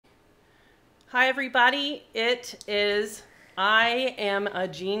Hi everybody, it is I Am a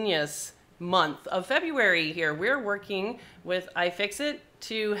Genius month of February here. We're working with iFixit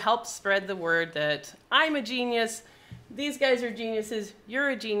to help spread the word that I'm a genius, these guys are geniuses, you're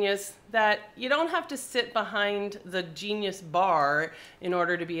a genius, that you don't have to sit behind the genius bar in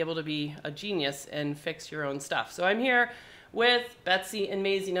order to be able to be a genius and fix your own stuff. So I'm here with Betsy and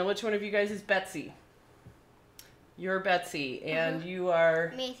Maisie. Now which one of you guys is Betsy? You're Betsy, and you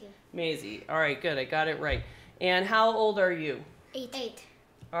are? Maisie. Maisie. All right, good. I got it right. And how old are you? 8.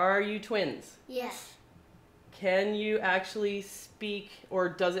 Are you twins? Yes. Can you actually speak, or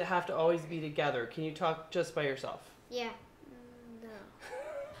does it have to always be together? Can you talk just by yourself? Yeah.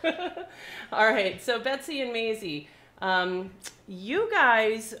 No. All right, so Betsy and Maisie, you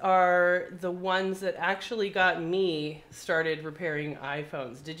guys are the ones that actually got me started repairing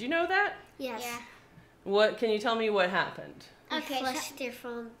iPhones. Did you know that? Yes. Yeah. What, can you tell me what happened? Okay, flushed your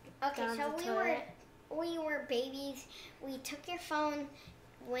phone. Okay, so we were babies. We took your phone,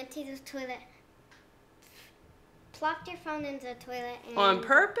 went to the toilet, plopped your phone into the toilet. And on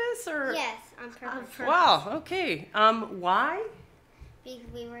purpose, or? Yes, on purpose. Wow. Okay. Why? Because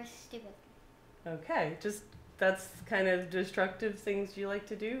we were stupid. Okay. Just that's kind of destructive things you like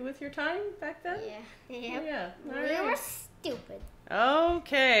to do with your time back then. Yeah. Yep. Yeah. We were stupid.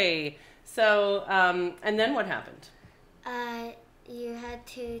 Okay. So, and then what happened? You had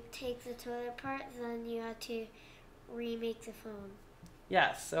to take the toilet apart, then you had to remake the phone.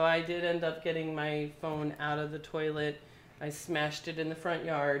 Yes, so I did end up getting my phone out of the toilet. I smashed it in the front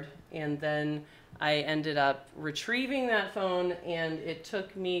yard, and then I ended up retrieving that phone, and it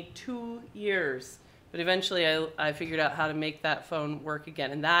took me 2 years. But eventually I figured out how to make that phone work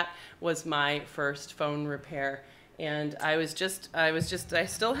again, and that was my first phone repair. And I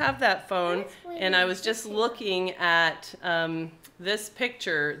still have that phone, and I was just looking at this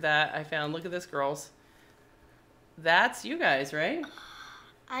picture that I found. Look at this, girls. That's you guys, right?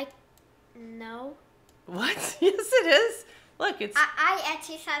 No. What? Yes, it is. Look, it's... I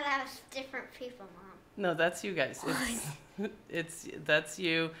actually thought that was different people, Mom. No, that's you guys. That's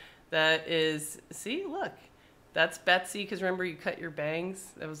you. That is... See, look. That's Betsy, because remember you cut your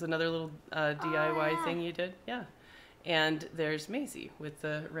bangs? That was another little DIY thing you did? Yeah. And there's Maisie with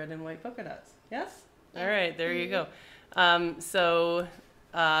the red and white polka dots. Yes? All right, there you go. So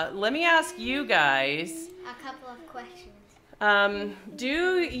let me ask you guys. A couple of questions.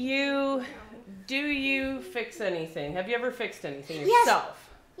 Do you fix anything? Have you ever fixed anything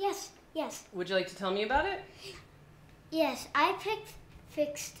yourself? Yes. Would you like to tell me about it? Yes, I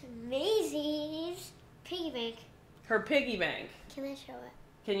fixed Maisie's piggy bank. Her piggy bank. Can I show it?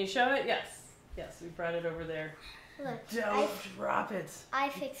 Can you show it? Yes. Yes, we brought it over there. Look, don't drop it. I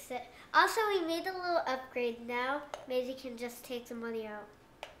fixed it. Also, we made a little upgrade. Now, Maisie can just take the money out.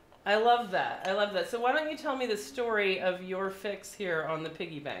 I love that. I love that. So why don't you tell me the story of your fix here on the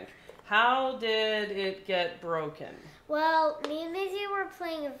piggy bank? How did it get broken? Well, me and Maisie were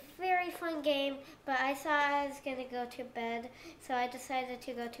playing a very fun game, but I thought I was going to go to bed, so I decided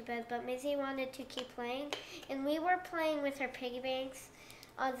to go to bed, but Maisie wanted to keep playing, and we were playing with our piggy banks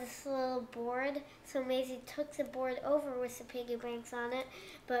on this little board, so Maisie took the board over with the piggy banks on it,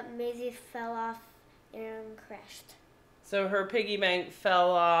 but Maisie fell off and crashed. So her piggy bank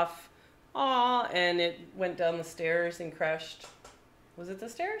fell off, and it went down the stairs and crashed. Was it the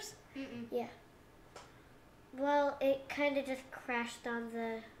stairs? Yeah. Well, it kind of just crashed on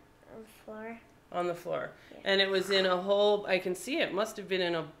the floor. On the floor. Yeah. And it was in a whole, I can see it must have been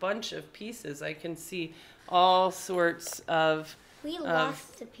in a bunch of pieces. I can see all sorts of... We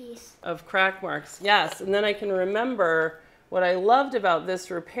lost a piece. Of crack marks, yes. And then I can remember what I loved about this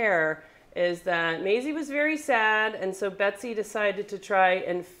repair is that Maisie was very sad, and so Betsy decided to try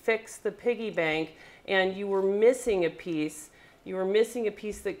and fix the piggy bank, and you were missing a piece. You were missing a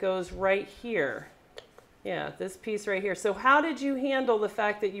piece that goes right here. Yeah, this piece right here. So how did you handle the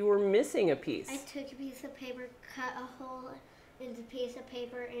fact that you were missing a piece? I took a piece of paper, cut a hole in the piece of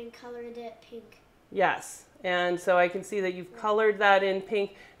paper, and colored it pink. Yes, and so I can see that you've colored that in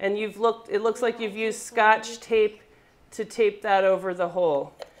pink, and it looks like you've used Scotch tape to tape that over the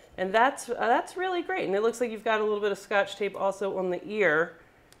hole. And that's really great. And it looks like you've got a little bit of Scotch tape also on the ear.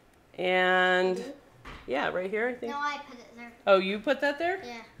 And yeah, right here, I think. No, I put it there. Oh, you put that there?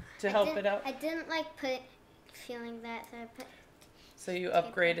 Yeah. To help it out? I didn't like put it feeling that, so I put... So you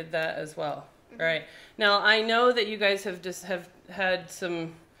upgraded that as well. All right. Now, I know that you guys have had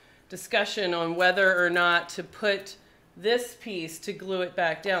some discussion on whether or not to put this piece to glue it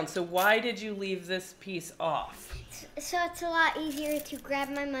back down. So why did you leave this piece off? So it's a lot easier to grab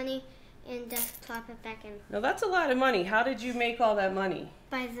my money, and just plop it back in. Now that's a lot of money. How did you make all that money?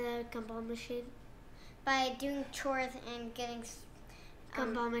 By the gumball machine. By doing chores and getting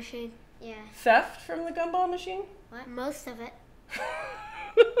gumball machine. Yeah. Theft from the gumball machine? What? Most of it.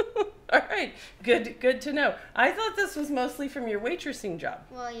 All right, good to know. I thought this was mostly from your waitressing job.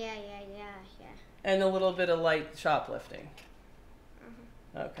 Well, yeah. And a little bit of light shoplifting.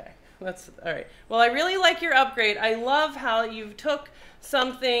 Okay, that's all right. Well, I really like your upgrade. I love how you took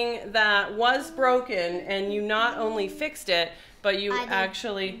something that was broken and you not only fixed it, but you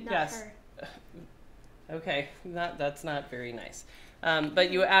actually, yes. Her. Okay, that's not very nice.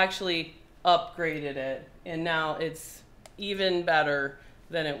 But you actually upgraded it, and now it's even better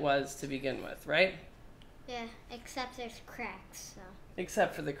than it was to begin with, right? Yeah, except there's cracks, so.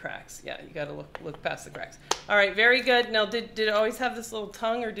 Except for the cracks. Yeah, you got to look past the cracks. All right, very good. Now, did it always have this little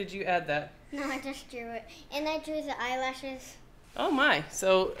tongue, or did you add that? No, I just drew it. And I drew the eyelashes. Oh, my.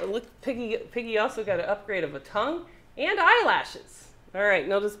 So, look, Piggy also got an upgrade of a tongue and eyelashes. All right.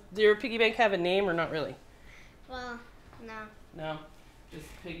 Now, does your piggy bank have a name or not really? Well, no. No, just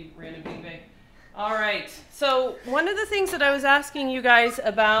random piggy bank. All right. So, one of the things that I was asking you guys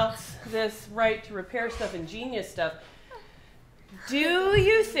about this right to repair stuff and genius stuff, do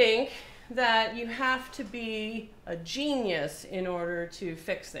you think that you have to be a genius in order to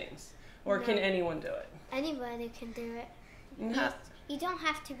fix things? Or can anyone do it? Anybody can do it. You don't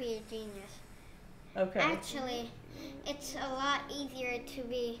have to be a genius. Okay. Actually, it's a lot easier to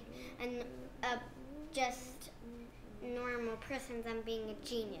be a just normal person than being a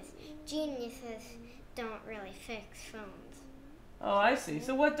genius. Geniuses don't really fix phones. Oh, I see.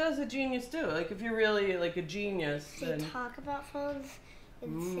 So what does a genius do? Like, if you're really like a genius, they talk about phones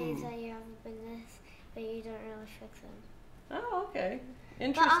and say that you have a business, but you don't really fix them. Oh, okay.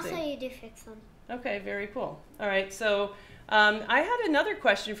 Interesting. But also you do fix them. Okay, very cool. All right, so I had another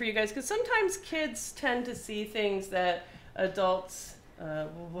question for you guys, because sometimes kids tend to see things that adults,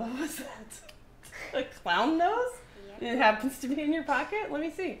 what was that? A clown nose? Yep. It happens to be in your pocket? Let me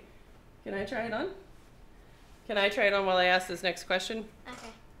see. Can I try it on? Can I try it on while I ask this next question? Okay.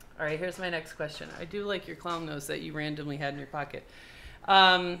 All right, here's my next question. I do like your clown nose that you randomly had in your pocket.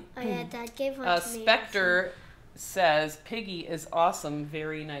 Oh yeah, Dad gave one to me. Spectre says, Piggy is awesome.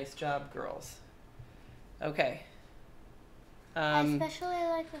 Very nice job, girls. Okay. I especially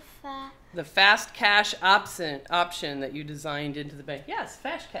like the fast cash option that you designed into the bank. Yes,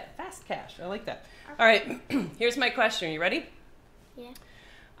 fast cash. I like that. Okay. All right, here's my question. Are you ready? Yeah.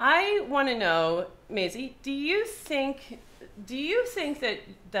 I want to know, Maisie, do you think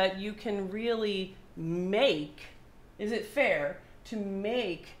that you can really make, is it fair to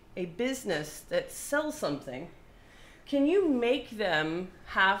make a business that sells something? Can you make them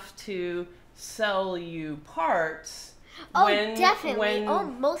have to sell you parts? Oh, definitely. Oh,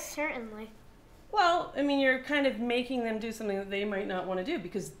 most certainly. Well, I mean, you're kind of making them do something that they might not want to do,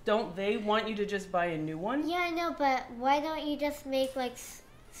 because don't they want you to just buy a new one? Yeah, I know, but why don't you just make like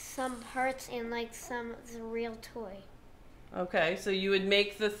some parts and like the real toy? Okay, so you would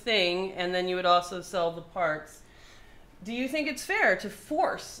make the thing and then you would also sell the parts. Do you think it's fair to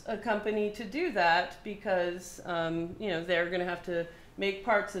force a company to do that, because they're going to have to make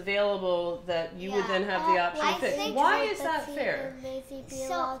parts available that you would then have the option to fix? Why is that fair? Will Maisie be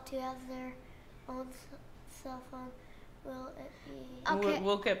allowed to have their own cell phone? Will it be? Okay.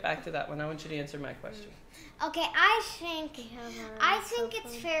 We'll get back to that one. I want you to answer my question. Okay, I think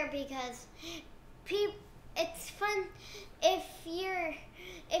it's fair because it's fun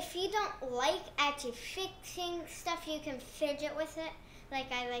if you don't like actually fixing stuff, you can fidget with it,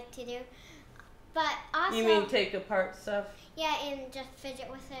 like I like to do. But also, you mean take apart stuff? Yeah, and just fidget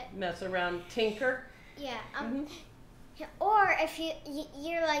with it. Mess around, tinker. Yeah. Or if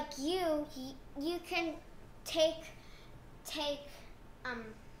you're like you can take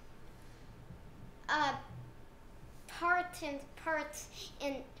parts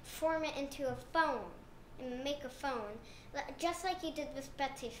and form it into a phone and make a phone, just like you did with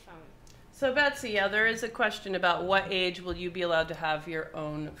Betsy's phone. So Betsy, there is a question about what age will you be allowed to have your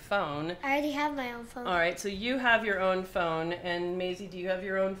own phone? I already have my own phone. All right, so you have your own phone, and Maisie, do you have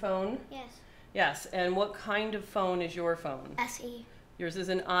your own phone? Yes. Yes, and what kind of phone is your phone? SE. Yours is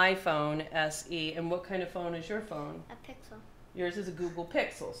an iPhone SE, and what kind of phone is your phone? A Pixel. Yours is a Google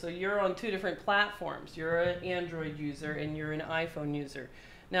Pixel, so you're on two different platforms. You're an Android user and you're an iPhone user.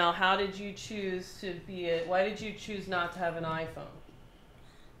 Now, how did you choose to why did you choose not to have an iPhone?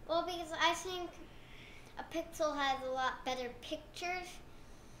 Well, because I think a Pixel has a lot better pictures,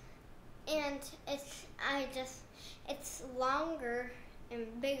 and it's longer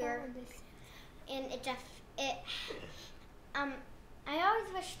and bigger, and I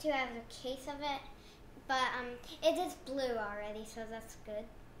always wish to have a case of it, but it is blue already, so that's good.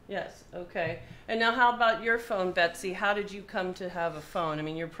 Yes, okay. And now how about your phone, Betsy? How did you come to have a phone? I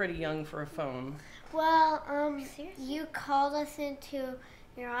mean, you're pretty young for a phone. Well, you called us into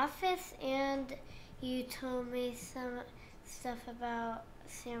your office and you told me some stuff about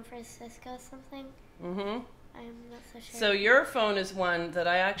San Francisco something. Mm-hmm. I'm not so sure. So your phone is one that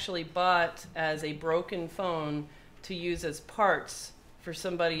I actually bought as a broken phone to use as parts for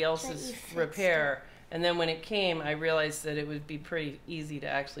somebody else's repair. And then when it came, I realized that it would be pretty easy to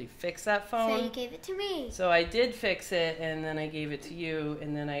actually fix that phone. So you gave it to me. So I did fix it, and then I gave it to you,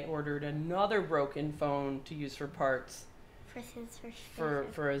 and then I ordered another broken phone to use for parts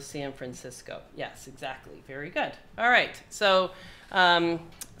for a San Francisco. Yes, exactly. Very good. All right. So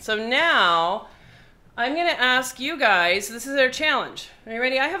now I'm going to ask you guys. This is our challenge. Are you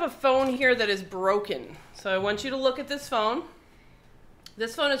ready? I have a phone here that is broken. So I want you to look at this phone.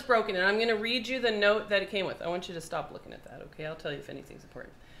 This phone is broken, and I'm going to read you the note that it came with. I want you to stop looking at that, okay? I'll tell you if anything's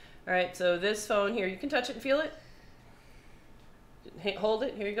important. All right, so this phone here, you can touch it and feel it. Hold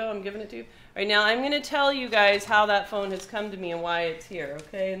it. Here you go. I'm giving it to you. All right, now I'm going to tell you guys how that phone has come to me and why it's here,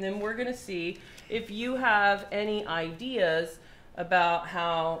 okay? And then we're going to see if you have any ideas about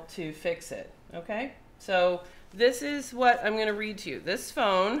how to fix it, okay? So this is what I'm going to read to you. This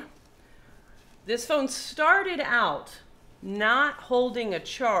phone started out not holding a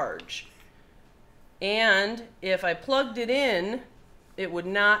charge, and if I plugged it in, it would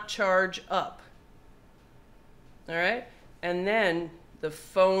not charge up. All right, and then the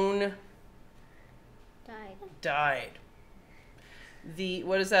phone died.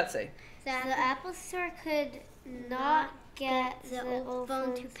 What does that say? That the Apple Store could not get the old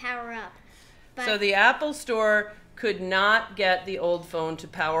phone to power up. So the Apple Store could not get the old phone to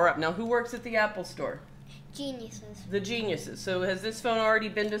power up. Now, who works at the Apple Store? Geniuses. The geniuses. So has this phone already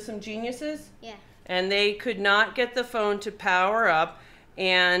been to some geniuses? Yeah. And they could not get the phone to power up,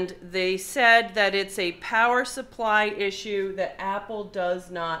 and they said that it's a power supply issue that Apple does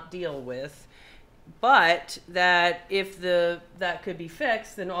not deal with, but that if that could be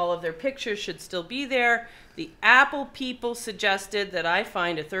fixed, then all of their pictures should still be there. The Apple people suggested that I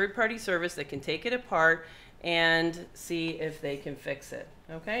find a third-party service that can take it apart and see if they can fix it.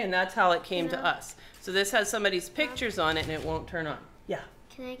 Okay, and that's how it came to us. So this has somebody's pictures on it, and it won't turn on. Yeah.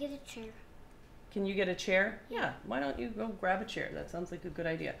 Can I get a chair? Can you get a chair? Yeah. Why don't you go grab a chair? That sounds like a good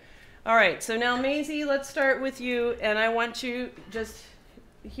idea. All right. So now, Maisie, let's start with you, and I want to just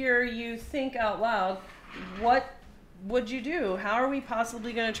hear you think out loud. What would you do? How are we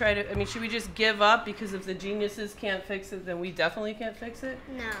possibly going to try to? I mean, should we just give up because if the geniuses can't fix it, then we definitely can't fix it?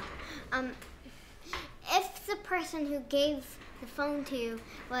 No. If the person who gave the phone to you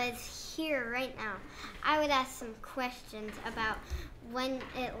was here right now, I would ask some questions about when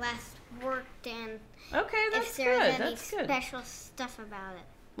it last worked and if there was any special stuff about it.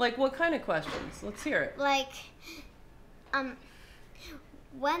 Like what kind of questions? Let's hear it. Like,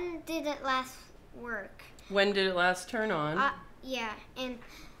 when did it last work? When did it last turn on? Yeah, and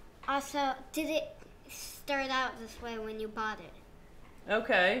also, did it start out this way when you bought it?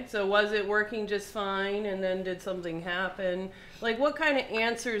 Okay, so was it working just fine, and then did something happen? Like, what kind of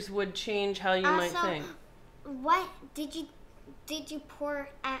answers would change how you might think? What did you pour?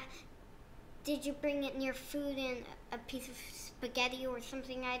 Did you bring it near food and a piece of spaghetti or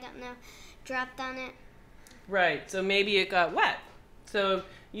something? I don't know. Dropped on it. Right. So maybe it got wet. So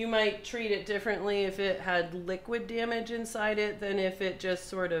you might treat it differently if it had liquid damage inside it than if it just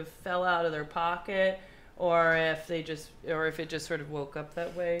sort of fell out of their pocket. Or if it just sort of woke up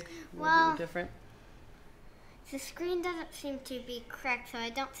that way, well, different. The screen doesn't seem to be cracked, so I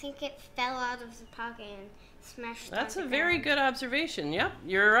don't think it fell out of the pocket and smashed. That's a very good observation. Yep,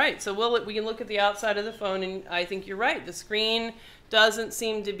 you're right. So we can look at the outside of the phone, and I think you're right. The screen doesn't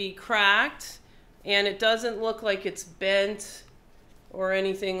seem to be cracked, and it doesn't look like it's bent or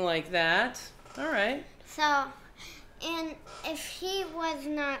anything like that. All right. So, and if he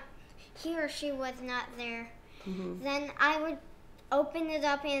or she was not there, then I would open it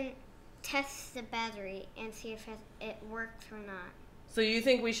up and test the battery and see if it works or not. So you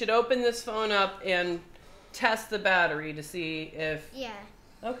think we should open this phone up and test the battery to see if... Yeah.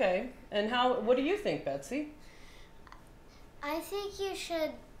 Okay. And what do you think, Betsy? I think you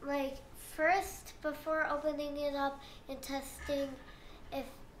should, first, before opening it up and testing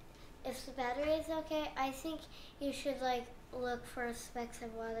if the battery is okay, I think you should, look for specks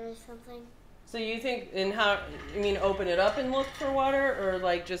of water or something. So you think, open it up and look for water, or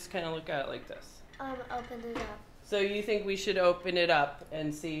just kind of look at it like this? Open it up. So you think we should open it up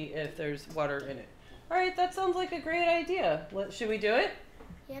and see if there's water in it? All right, that sounds like a great idea. Should we do it?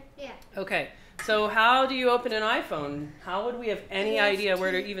 Yep. Yeah. Okay. So how do you open an iPhone? How would we have any idea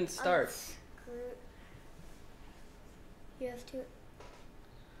where to even start? You have to.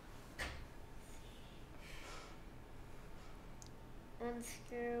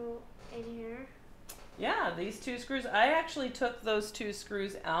 Unscrew in here. Yeah, these 2 screws. I actually took those 2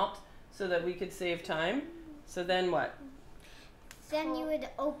 screws out so that we could save time. So then what? Then you would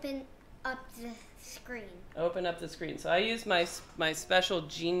open up the screen. Open up the screen. So I used my special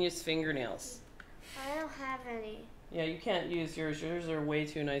Genius fingernails. I don't have any. Yeah, you can't use yours. Yours are way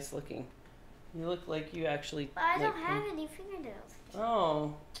too nice looking. You look like you actually... But I don't have any fingernails.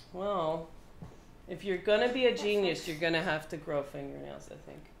 Oh, well, if you're going to be a genius, you're going to have to grow fingernails, I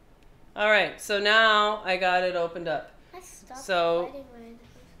think. All right, so now I got it opened up. I stopped So biting mine.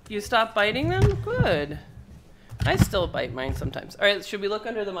 you stopped biting them? Good. I still bite mine sometimes. All right, should we look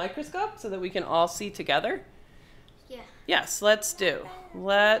under the microscope so that we can all see together? Yeah. Yes, let's do.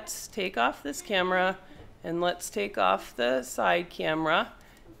 Let's take off this camera and let's take off the side camera.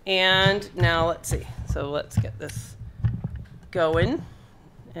 And now let's see. So let's get this going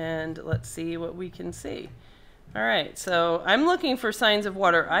and let's see what we can see. All right, so I'm looking for signs of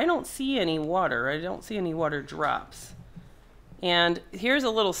water. I don't see any water. I don't see any water drops. And here's a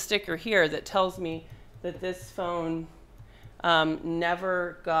little sticker here that tells me that this phone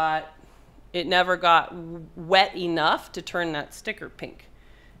never got wet enough to turn that sticker pink.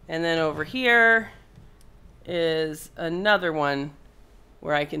 And then over here is another one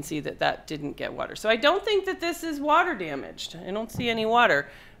where I can see that that didn't get water. So I don't think that this is water damaged. I don't see any water.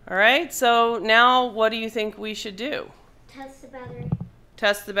 All right, so now what do you think we should do? Test the battery.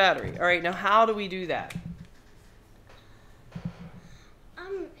 Test the battery. All right, now how do we do that?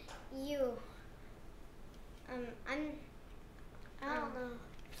 I don't know.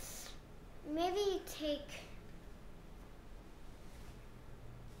 Maybe you take...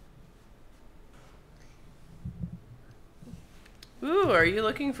 Ooh, are you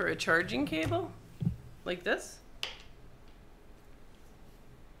looking for a charging cable? Like this?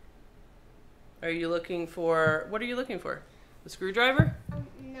 Are you looking for, what are you looking for? A screwdriver?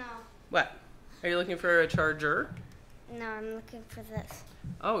 No. What? Are you looking for a charger? No, I'm looking for this.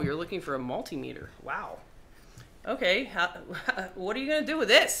 Oh, you're looking for a multimeter. Wow. Okay, what are you going to do with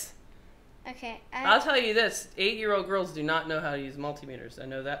this? Okay. I'll tell you this, 8-year-old girls do not know how to use multimeters. I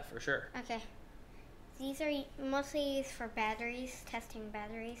know that for sure. Okay. These are mostly used for batteries, testing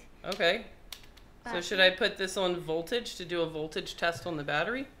batteries. Okay. So should I put this on voltage to do a voltage test on the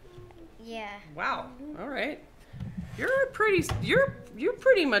battery? Yeah. Wow. All right. You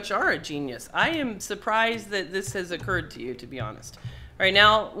pretty much are a genius. I am surprised that this has occurred to you, to be honest. All right,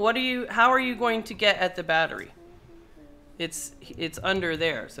 now how are you going to get at the battery? It's under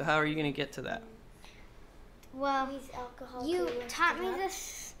there. So how are you going to get to that? Well, you taught me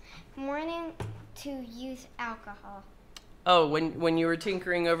this morning to use alcohol. Oh, when you were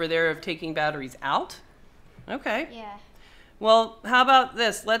tinkering over there of taking batteries out? Okay. Yeah. Well, how about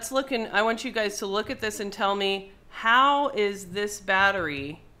this? Let's look I want you guys to look at this and tell me, how is this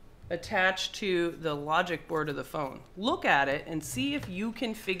battery attached to the logic board of the phone? Look at it and see if you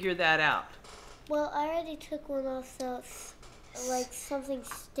can figure that out. Well, I already took one off, so like something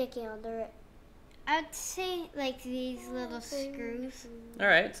sticky under it. I'd say like these little screws. All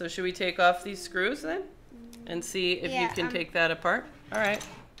right, so should we take off these screws then and see if you can take that apart? All right.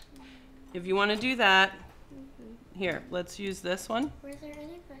 If you want to do that, here, let's use this one. Were there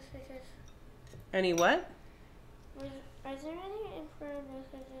any messages? Any what? Are there any important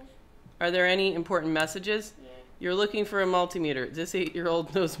messages? Are there any important messages? Yeah. You're looking for a multimeter. This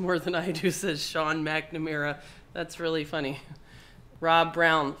 8-year-old knows more than I do, says Sean McNamara. That's really funny. Rob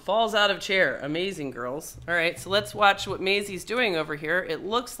Brown falls out of chair. Amazing, girls. All right, so let's watch what Maisie's doing over here. It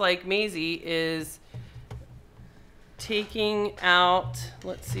looks like Maisie is taking out,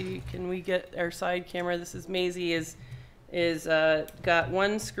 let's see, can we get our side camera? This is Maisie is got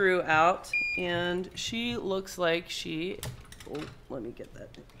one screw out, and she looks like let me get that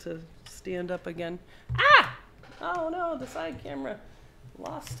to stand up again. Ah! Oh no, the side camera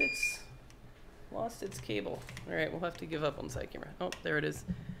lost its cable. All right, we'll have to give up on the side camera. Oh, there it is.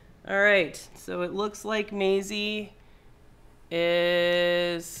 All right, so it looks like Maisie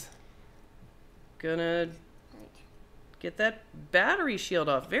is gonna get that battery shield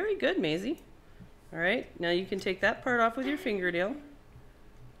off. Very good, Maisie. All right, now you can take that part off with your fingernail.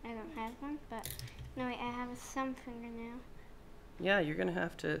 I don't have one, but no, wait, I have some fingernail. Yeah, you're gonna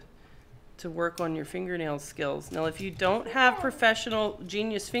have to work on your fingernail skills. Now, if you don't have professional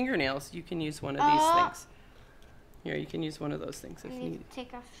genius fingernails, you can use one of these things. Here, you can use one of those things if you need.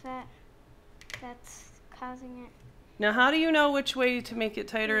 Take off that. that's causing it. Now, how do you know which way to make it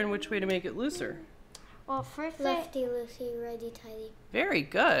tighter and which way to make it looser? Well, first Lefty, loosey, righty, tighty. Very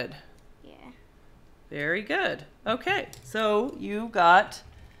good. Yeah. Very good. Okay, so you got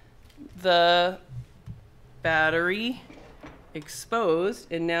the battery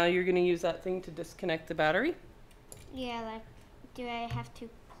exposed, and now you're going to use that thing to disconnect the battery? Yeah, like, do I have to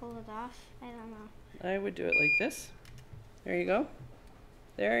pull it off? I don't know. I would do it like this. There you go.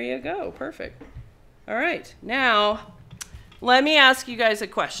 There you go. Perfect. All right, now let me ask you guys a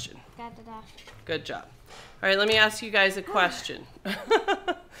question. Got it off. Good job. All right, let me ask you guys a question.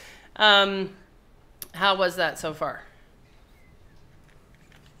 How was that so far?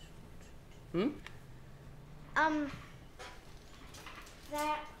 That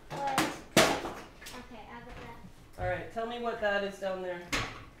was okay. I got that. All right, tell me what that is down there.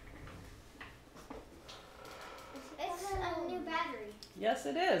 It's a new battery. Yes,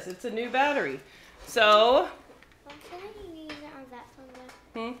 it is. It's a new battery. So, Can I use it on that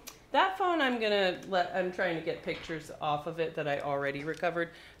phone? that phone I'm trying to get pictures off of it that I already recovered.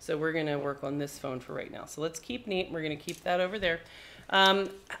 So we're gonna work on this phone for right now. So let's keep neat. We're gonna keep that over there.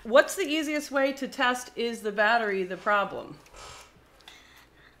 What's the easiest way to test is the battery the problem?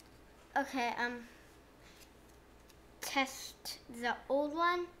 Okay. Test the old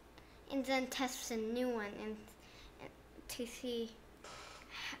one, and then test the new one, and to see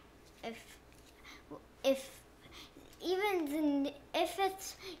if if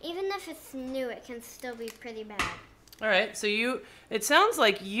it's new, it can still be pretty bad. All right, so it sounds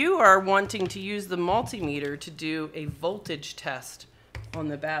like you are wanting to use the multimeter to do a voltage test on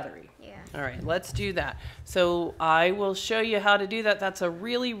the battery. Yeah. All right, let's do that. So I will show you how to do that. That's a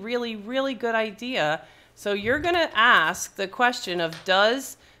really, really, really good idea. So you're gonna ask the question of,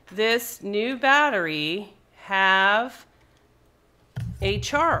 does this new battery have a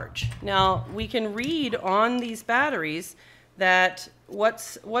charge? Now, we can read on these batteries that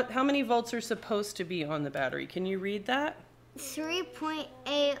how many volts are supposed to be on the battery? Can you read that?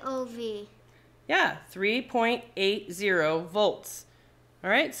 3.8 OV. Yeah, 3.80 volts. All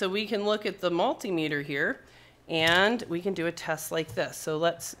right, so we can look at the multimeter here, and we can do a test like this. So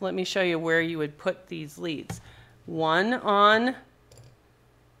let me show you where you would put these leads. One on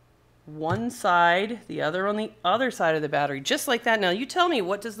one side, the other on the other side of the battery, just like that. Now you tell me,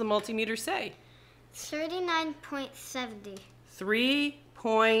 what does the multimeter say? 39.70.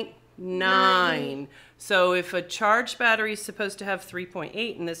 3.9. So if a charged battery is supposed to have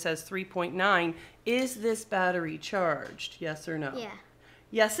 3.8 and this has 3.9, is this battery charged? Yes or no? Yeah.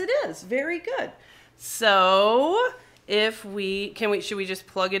 Yes, it is. Very good. So if should we just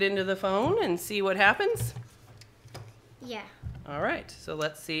plug it into the phone and see what happens? Yeah. All right. So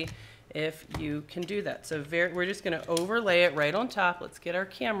let's see if you can do that. So we're just going to overlay it right on top. Let's get our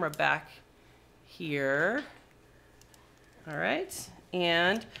camera back here. All right.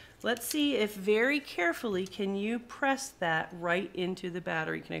 And let's see if very carefully can you press that right into the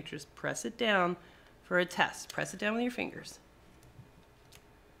battery connector. Just press it down for a test. Press it down with your fingers.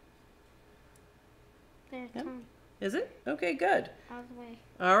 There, Yep. Is it? Okay, good. all the way.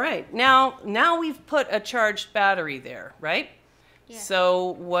 All right. Now we've put a charged battery there, right? Yeah.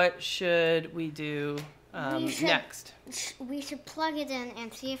 So what should we do next? We should plug it in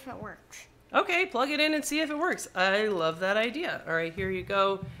and see if it works. Okay, plug it in and see if it works. I love that idea. All right, here you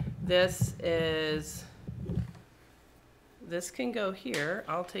go. This can go here.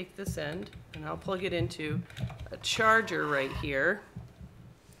 I'll take this end and I'll plug it into a charger right here.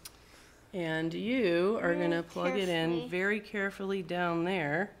 And you are going to plug it in very carefully down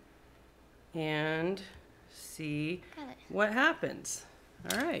there and see what happens.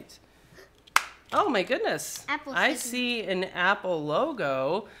 All right. Oh my goodness. I see an Apple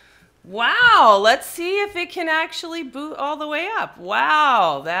logo. Wow, let's see if it can actually boot all the way up.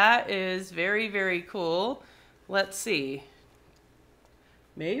 Wow, that is very, very cool. Let's see.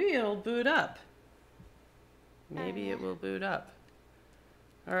 Maybe it'll boot up. Maybe it will boot up.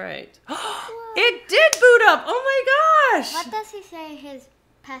 All right. It did boot up. Oh my gosh. What does he say his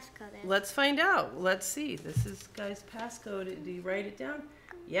passcode is? Let's find out. Let's see. This is guy's passcode. Did you write it down?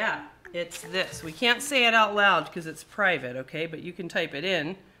 Yeah, it's this. We can't say it out loud because it's private, okay? But you can type it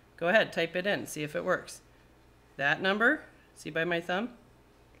in. Go ahead, type it in. See if it works. That number. See by my thumb?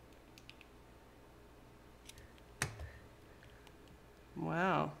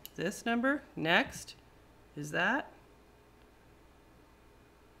 Wow. This number. Next. Is that?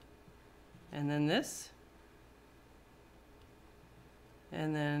 And then this.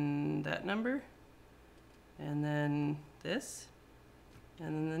 And then that number. And then this. And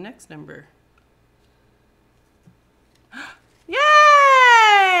then the next number.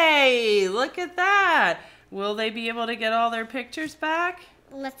 Yay! Look Look at that. Will they be able to get all their pictures back?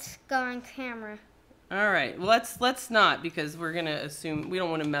 Let's go on camera. All right. Well, let's not, because we're going to assume we don't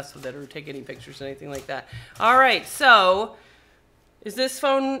want to mess with it or take any pictures or anything like that. All right. So is this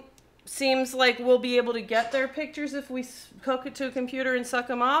phone, seems like we'll be able to get their pictures if we hook it to a computer and suck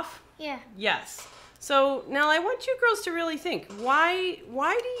them off? Yeah. Yes. So now I want you girls to really think. Why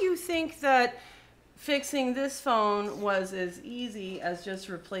do you think that fixing this phone was as easy as just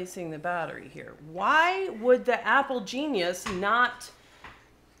replacing the battery here? Why would the Apple genius not...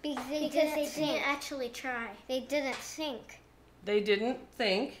 Because they didn't actually try. They didn't think. They didn't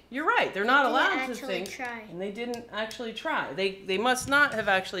think. You're right. They're not allowed to think. Try. And they didn't actually try. They must not have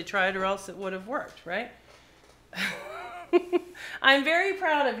actually tried, or else it would have worked, right? I'm very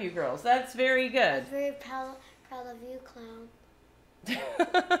proud of you girls. That's very good. I'm very proud of you, Clown.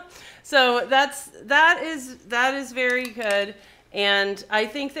 So that is very good. And I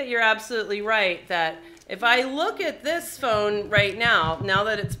think that you're absolutely right that if I look at this phone right now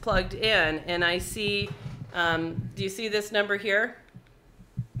that it's plugged in, and I see, do you see this number here?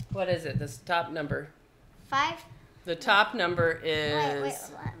 What is it, this top number? 5? The top number is... Wait,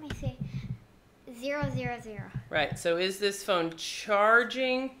 let me see. 000. Right, so is this phone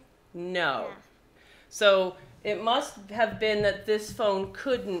charging? No. Yeah. So it must have been that this phone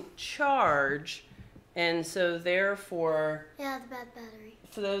couldn't charge, and so therefore... Yeah, the bad battery.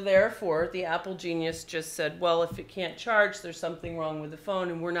 So therefore, the Apple genius just said, well, if it can't charge, there's something wrong with the phone,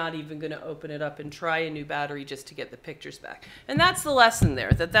 and we're not even going to open it up and try a new battery just to get the pictures back. And that's the lesson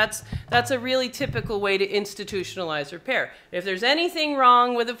there, that's a really typical way to institutionalize repair. If there's anything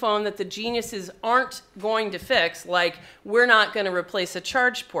wrong with a phone that the geniuses aren't going to fix, like we're not going to replace a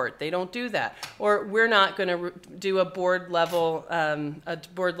charge port, they don't do that, or we're not going to do a board level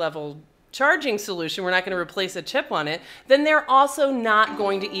charging solution, we're not going to replace a chip on it, then they're also not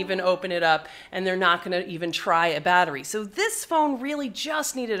going to even open it up, and they're not going to even try a battery. So this phone really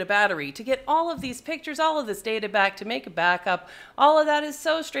just needed a battery to get all of these pictures, all of this data back, to make a backup. All of that is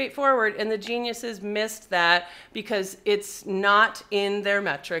so straightforward, and the geniuses missed that because it's not in their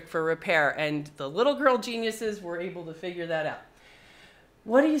metric for repair, and the little girl geniuses were able to figure that out.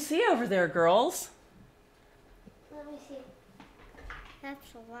 What do you see over there, girls? Let me see.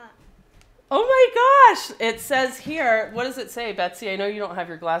 That's a lot. Oh my gosh! It says here, what does it say, Betsy? I know you don't have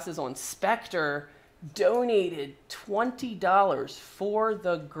your glasses on. Spectre donated $20 for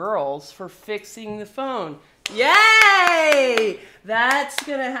the girls for fixing the phone. Yay! That's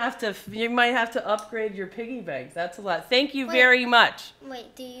gonna have to, you might have to upgrade your piggy bank. That's a lot. Thank you very much.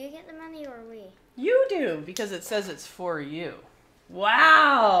 Wait, do you get the money or we? You do, because it says it's for you.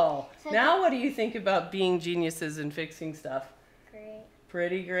 Wow! So now what do you think about being geniuses and fixing stuff? Great.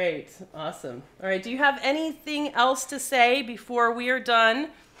 Pretty great. Awesome. All right. Do you have anything else to say before we are done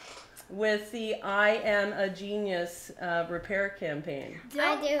with the I Am a Genius repair campaign?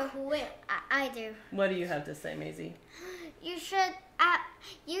 I do. I do. What do you have to say, Maisie? You should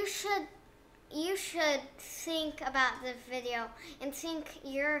think about the video and think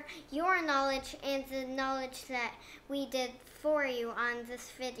your knowledge and the knowledge that we did for you on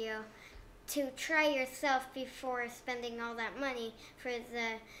this video, to try yourself before spending all that money for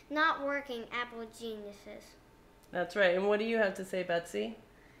the not working Apple geniuses. That's right. And what do you have to say, Betsy?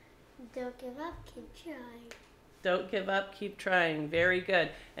 Don't give up, keep trying. Don't give up, keep trying. Very good.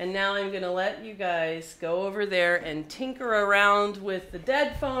 And now I'm going to let you guys go over there and tinker around with the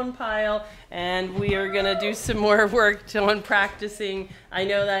dead phone pile, and we are going to do some more work on practicing. I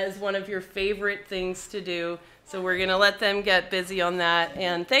know that is one of your favorite things to do. So we're going to let them get busy on that.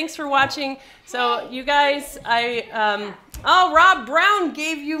 And thanks for watching. So you guys, oh, Rob Brown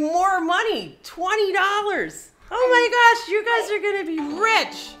gave you more money, $20. Oh my gosh, you guys are going to be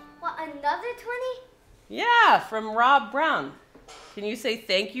rich. What, another 20? Yeah, from Rob Brown. Can you say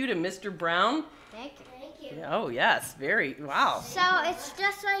thank you to Mr. Brown? Thank you. Oh, yes, very, wow. So it's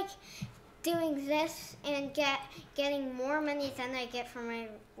just like doing this and getting more money than I get from my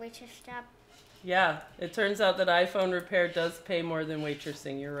waitress job. Yeah, it turns out that iPhone repair does pay more than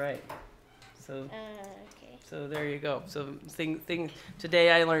waitressing. You're right. So, Okay. So there you go. So thing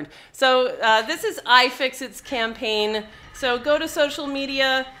today I learned. So this is iFixit's campaign. So go to social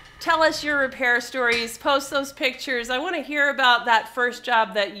media, tell us your repair stories, post those pictures. I want to hear about that first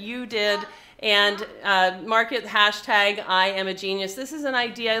job that you did. And mark it hashtag I am a genius. This is an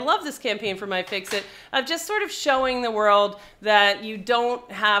idea. I love this campaign from iFixit of just sort of showing the world that you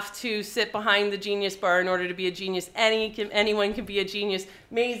don't have to sit behind the genius bar in order to be a genius. Anyone can be a genius.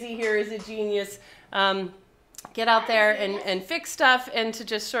 Maisie here is a genius. Get out there and fix stuff, and to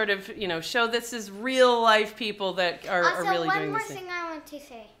just sort of, you know, show this is real life people that are really doing this thing. Also, one more thing I want to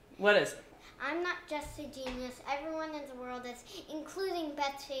say. What is it? I'm not just a genius. Everyone in the world is, including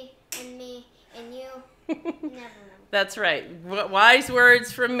Betsy and me and you. Never know. That's right. Wise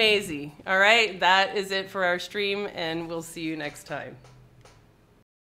words from Maisie. All right, that is it for our stream, and we'll see you next time.